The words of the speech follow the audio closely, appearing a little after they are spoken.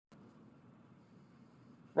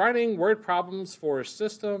Writing word problems for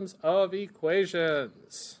systems of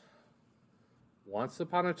equations. Once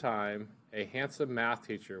upon a time, a handsome math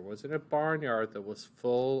teacher was in a barnyard that was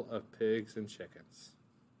full of pigs and chickens.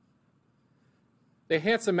 The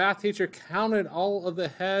handsome math teacher counted all of the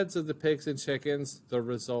heads of the pigs and chickens. The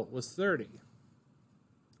result was 30.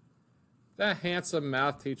 The handsome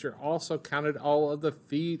math teacher also counted all of the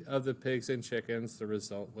feet of the pigs and chickens. The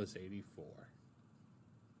result was 84.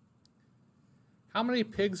 How many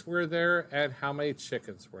pigs were there and how many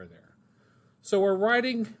chickens were there? So we're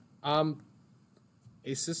writing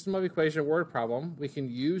a system of equation word problem. We can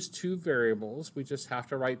use two variables. We just have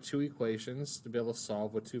to write two equations to be able to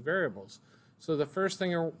solve with two variables. So the first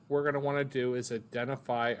thing we're going to want to do is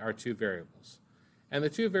identify our two variables. And the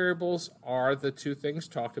two variables are the two things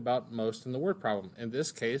talked about most in the word problem. In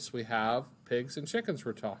this case, we have pigs and chickens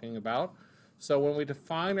we're talking about. So when we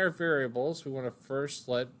define our variables, we want to first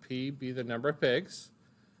let P be the number of pigs,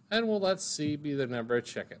 and we'll let C be the number of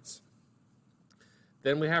chickens.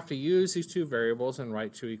 Then we have to use these two variables and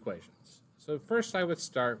write two equations. So first I would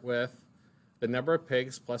start with the number of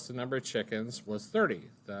pigs plus the number of chickens was 30.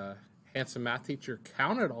 The handsome math teacher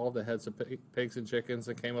counted all the heads of pigs and chickens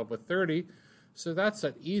and came up with 30. So that's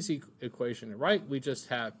an easy equation to write. We just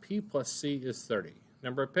have P plus C is 30.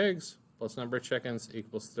 Number of pigs plus number of chickens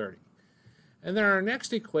equals 30. And then our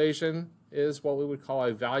next equation is what we would call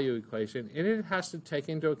a value equation, and it has to take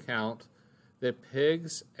into account that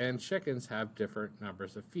pigs and chickens have different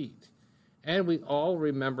numbers of feet. And we all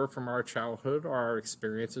remember from our childhood or our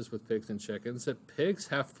experiences with pigs and chickens that pigs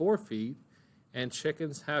have 4 feet and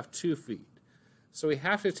chickens have 2 feet. So we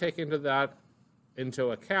have to take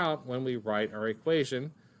into account when we write our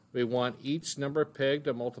equation. We want each number of pig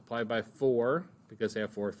to multiply by 4 because they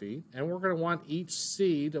have 4 feet, and we're going to want each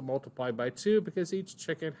C to multiply by 2 because each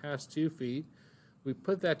chicken has 2 feet. We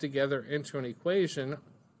put that together into an equation,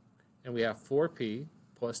 and we have 4P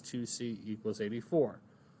plus 2C equals 84.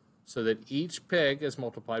 So that each pig is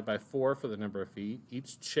multiplied by 4 for the number of feet,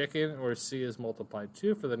 each chicken or C is multiplied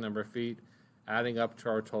 2 for the number of feet, adding up to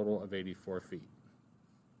our total of 84 feet.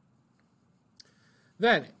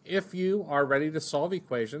 Then, if you are ready to solve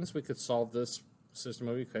equations, we could solve this system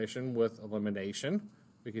of equation with elimination.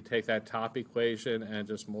 We could take that top equation and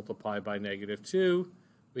just multiply by -2.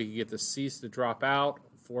 We could get the C's to drop out.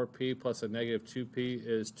 4P plus a -2P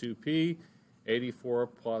is 2P. 84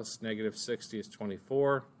 plus -60 is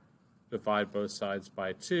 24. Divide both sides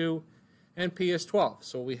by 2. And P is 12.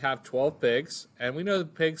 So we have 12 pigs. And we know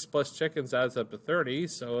that pigs plus chickens adds up to 30.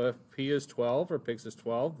 So if P is 12 or pigs is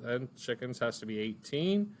 12, then chickens has to be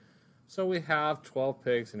 18. So we have 12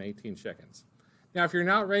 pigs and 18 chickens. Now, if you're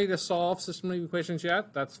not ready to solve system of equations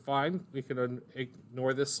yet, that's fine. We can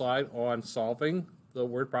ignore this slide on solving the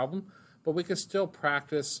word problem, but we can still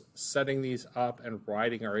practice setting these up and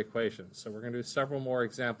writing our equations. So we're going to do several more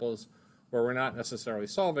examples where we're not necessarily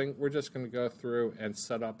solving. We're just going to go through and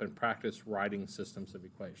set up and practice writing systems of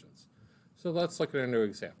equations. So let's look at a new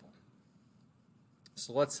example.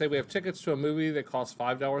 So let's say we have tickets to a movie that costs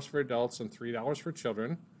 $5 for adults and $3 for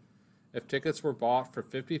children. If tickets were bought for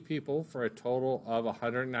 50 people for a total of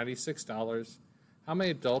 $196, how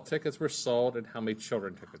many adult tickets were sold and how many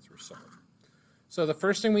children tickets were sold? So the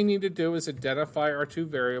first thing we need to do is identify our two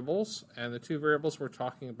variables, and the two variables we're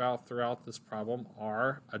talking about throughout this problem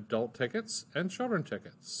are adult tickets and children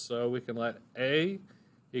tickets. So we can let A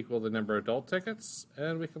equal the number of adult tickets,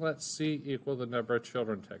 and we can let C equal the number of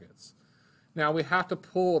children tickets. Now we have to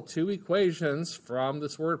pull two equations from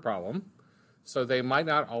this word problem. So they might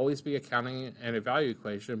not always be a counting and a value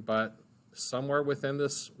equation, but somewhere within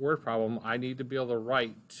this word problem, I need to be able to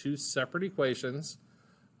write two separate equations,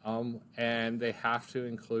 and they have to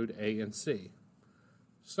include A and C.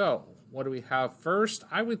 So what do we have first?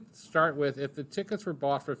 I would start with if the tickets were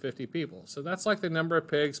bought for 50 people. So that's like the number of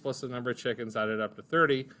pigs plus the number of chickens added up to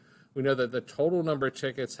 30. We know that the total number of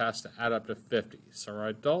tickets has to add up to 50. So our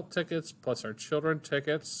adult tickets plus our children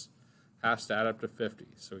tickets has to add up to 50.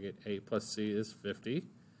 So we get A plus C is 50.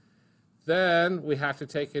 Then we have to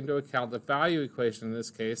take into account the value equation in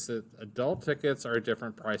this case that adult tickets are a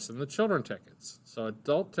different price than the children tickets. So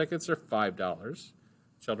adult tickets are $5.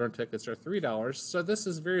 Children tickets are $3. So this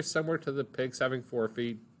is very similar to the pigs having 4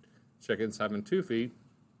 feet, chickens having 2 feet.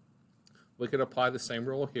 We could apply the same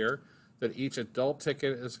rule here that each adult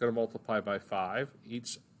ticket is going to multiply by 5.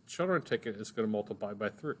 Each children ticket is going to multiply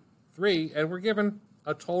by 3. And we're given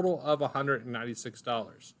a total of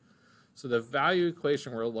 $196. So the value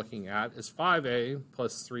equation we're looking at is 5A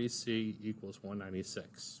plus 3C equals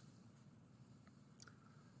 196.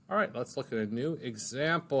 All right, let's look at a new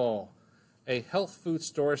example. A health food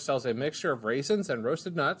store sells a mixture of raisins and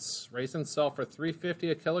roasted nuts. Raisins sell for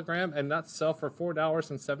 $3.50 a kilogram, and nuts sell for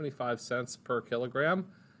 $4.75 per kilogram.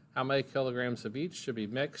 How many kilograms of each should be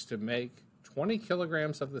mixed to make 20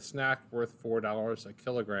 kilograms of the snack worth $4 a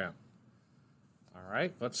kilogram? All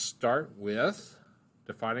right, let's start with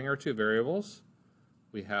defining our two variables.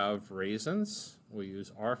 We have raisins. We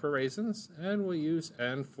use R for raisins, and we use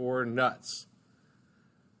N for nuts.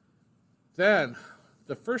 Then,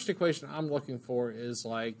 the first equation I'm looking for is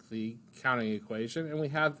like the counting equation, and we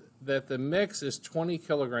have that the mix is 20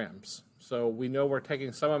 kilograms. So we know we're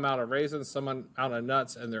taking some amount of raisins, some amount of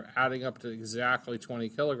nuts, and they're adding up to exactly 20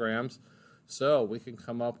 kilograms. So we can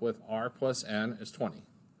come up with R plus N is 20.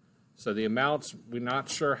 So the amounts, we're not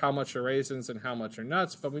sure how much are raisins and how much are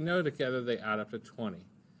nuts, but we know together they add up to 20.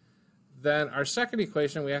 Then our second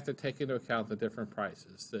equation, we have to take into account the different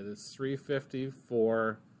prices. That is $3.50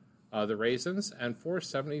 for the raisins and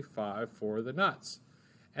 $4.75 for the nuts.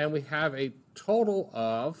 And we have a total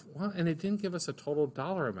of, well, and it didn't give us a total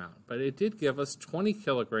dollar amount, but it did give us 20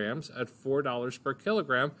 kilograms at $4 per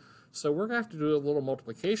kilogram. So we're going to have to do a little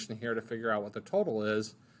multiplication here to figure out what the total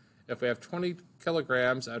is. If we have 20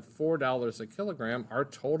 kilograms at $4 a kilogram, our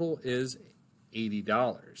total is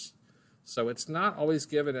 $80. So it's not always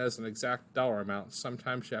given as an exact dollar amount.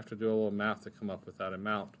 Sometimes you have to do a little math to come up with that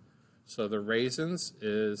amount. So the raisins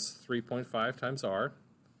is 3.5 times R,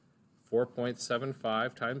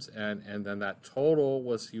 4.75 times N, and then that total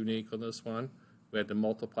was unique on this one. We had to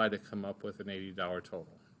multiply to come up with an $80 total.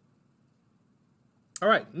 All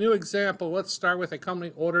right, new example. Let's start with a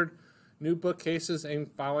company ordered new bookcases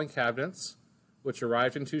and filing cabinets, which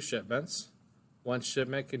arrived in 2 shipments. One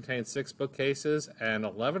shipment contained 6 bookcases and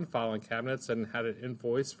 11 filing cabinets and had an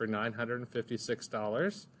invoice for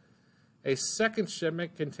 $956. A second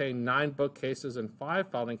shipment contained 9 bookcases and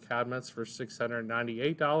 5 filing cabinets for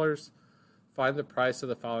 $698. Find the price of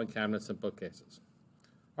the filing cabinets and bookcases.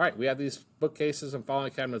 All right, we have these bookcases and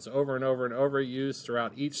filing cabinets over and over and over used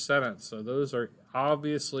throughout each sentence. So those are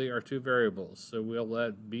obviously our two variables. So we'll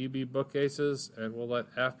let B be bookcases and we'll let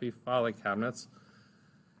F be filing cabinets.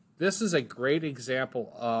 This is a great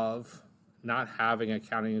example of not having a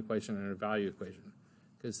counting equation and a value equation,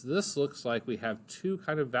 because this looks like we have 2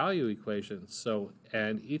 kind of value equations. So,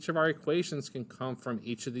 and each of our equations can come from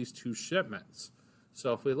each of these 2 shipments.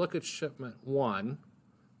 So if we look at shipment 1,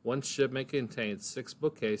 one shipment contained 6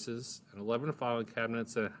 bookcases and 11 filing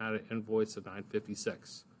cabinets and had an invoice of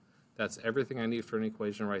 $956. That's everything I need for an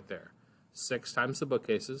equation right there. 6 times the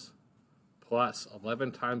bookcases plus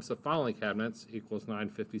 11 times the filing cabinets equals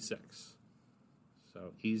 $956.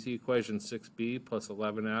 So easy equation, 6b plus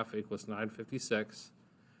 11f equals $956.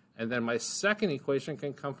 And then my second equation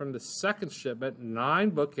can come from the second shipment, 9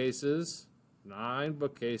 bookcases,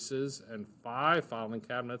 and 5 filing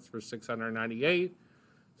cabinets for $698.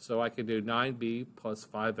 So I can do 9b plus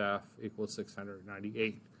 5f equals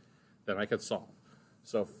 698. Then I could solve.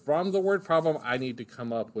 So from the word problem, I need to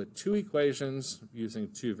come up with 2 equations using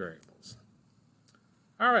 2 variables.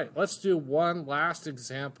 All right, let's do one last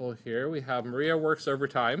example here. We have Maria works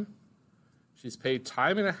overtime. She's paid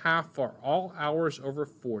time and a half for all hours over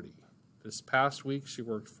 40. This past week, she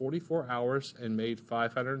worked 44 hours and made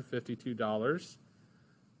 $552.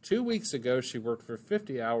 2 weeks ago, she worked for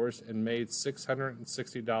 50 hours and made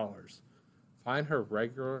 $660. Find her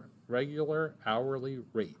regular hourly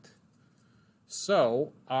rate.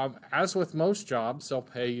 So, as with most jobs, they'll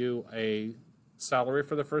pay you a salary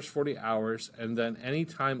for the first 40 hours, and then any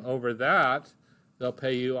time over that, they'll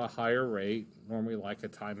pay you a higher rate, normally like a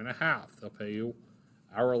time and a half. They'll pay you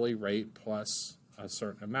hourly rate plus a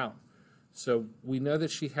certain amount. So we know that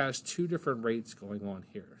she has 2 different rates going on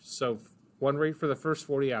here. So one rate for the first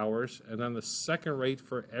 40 hours, and then the second rate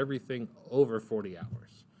for everything over 40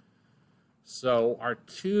 hours. So our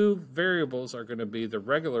 2 variables are going to be the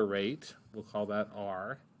regular rate, we'll call that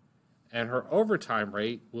R, and her overtime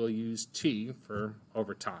rate, we'll use T for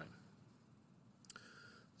overtime.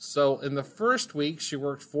 So in the first week, she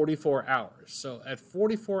worked 44 hours. So at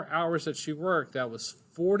 44 hours that she worked, that was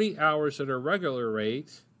 40 hours at her regular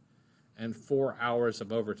rate and 4 hours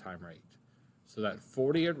of overtime rate. So that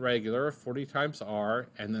 40 at regular, 40 times R,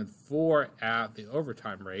 and then 4 at the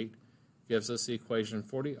overtime rate gives us the equation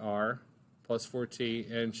 40R plus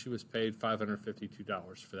 4T, and she was paid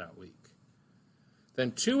 $552 for that week.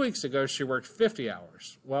 Then 2 weeks ago, she worked 50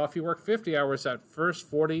 hours. Well, if you work 50 hours, that first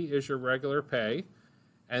 40 is your regular pay,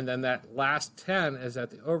 and then that last 10 is at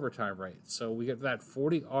the overtime rate. So we get that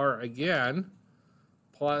 40R again,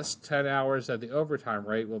 plus 10 hours at the overtime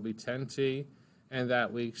rate will be 10T, and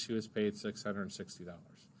that week she was paid $660.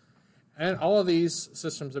 And all of these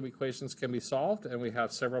systems of equations can be solved, and we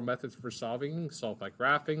have several methods for solving, solved by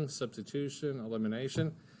graphing, substitution,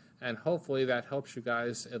 elimination, and hopefully that helps you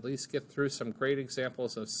guys at least get through some great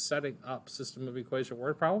examples of setting up system of equation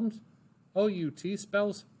word problems. OUT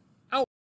spells